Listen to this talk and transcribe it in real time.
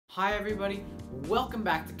Hi everybody, welcome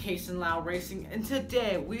back to Kason Racing, and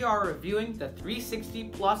today we are reviewing the 360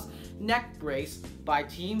 Plus neck brace by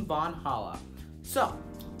Team Valhalla. So,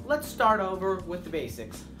 let's start over with the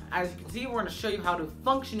basics. As you can see, we're going to show you how to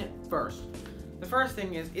function it first. The first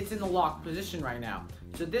thing is, it's in the locked position right now,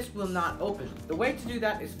 so this will not open. The way to do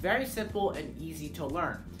that is very simple and easy to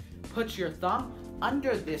learn. Put your thumb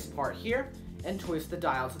under this part here and twist the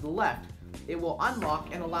dial to the left. It will unlock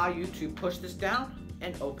and allow you to push this down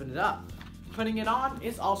and open it up. Putting it on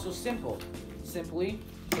is also simple. Simply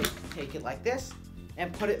take it like this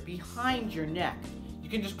and put it behind your neck. You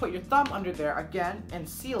can just put your thumb under there again and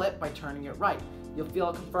seal it by turning it right. You'll feel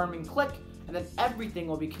a confirming click and then everything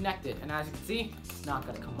will be connected, and as you can see, it's not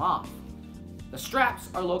going to come off. The straps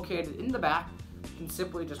are located in the back. You can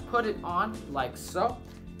simply just put it on like so,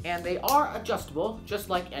 and they are adjustable just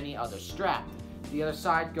like any other strap. The other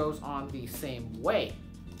side goes on the same way.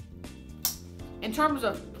 In terms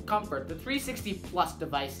of comfort, the 360 Plus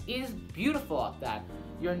device is beautiful at that.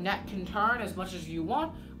 Your neck can turn as much as you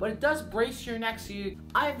want, but it does brace your neck. So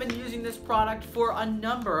I've been using this product for a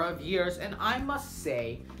number of years, and I must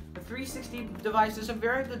say, the 360 device does a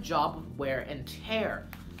very good job of wear and tear.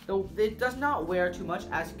 Though it does not wear too much,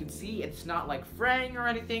 as you can see, it's not like fraying or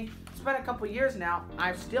anything. It's been a couple years now,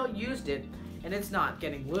 I've still used it, and it's not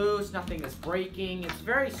getting loose, nothing is breaking. It's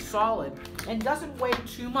very solid and doesn't weigh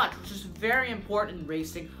too much, which is very important in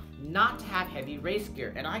racing, not to have heavy race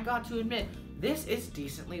gear. And I got to admit, this is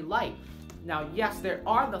decently light. Now, yes, there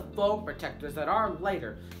are the foam protectors that are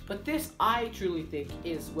lighter, but this I truly think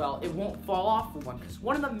is, well, it won't fall off for one, because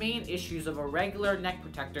one of the main issues of a regular neck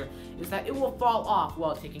protector is that it will fall off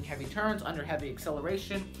while taking heavy turns under heavy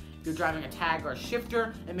acceleration. If you're driving a tag or a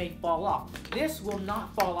shifter, it may fall off. This will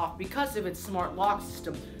not fall off because of its smart lock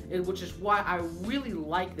system, which is why I really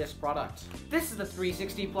like this product. This is the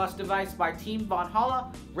 360 Plus device by Team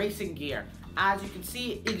Valhalla Racing Gear. As you can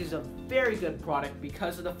see, it is a very good product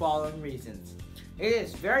because of the following reasons. It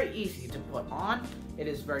is very easy to put on, it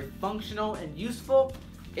is very functional and useful,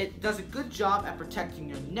 it does a good job at protecting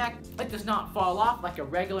your neck, it does not fall off like a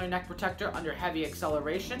regular neck protector under heavy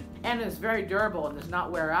acceleration, and it is very durable and does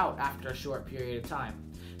not wear out after a short period of time.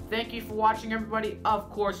 Thank you for watching, everybody. Of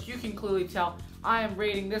course, you can clearly tell I am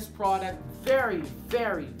rating this product very,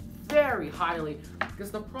 very, very highly, because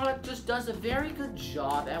the product just does a very good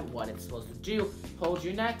job at what it's supposed to do. Hold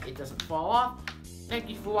your neck, it doesn't fall off. Thank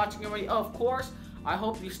you for watching, everybody. Of course, I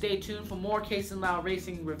hope you stay tuned for more Kason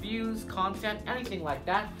Racing reviews, content, anything like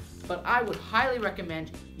that. But I would highly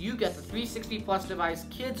recommend you get the 360 Plus device,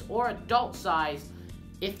 kids or adult size,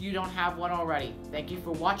 if you don't have one already. Thank you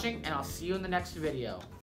for watching, and I'll see you in the next video.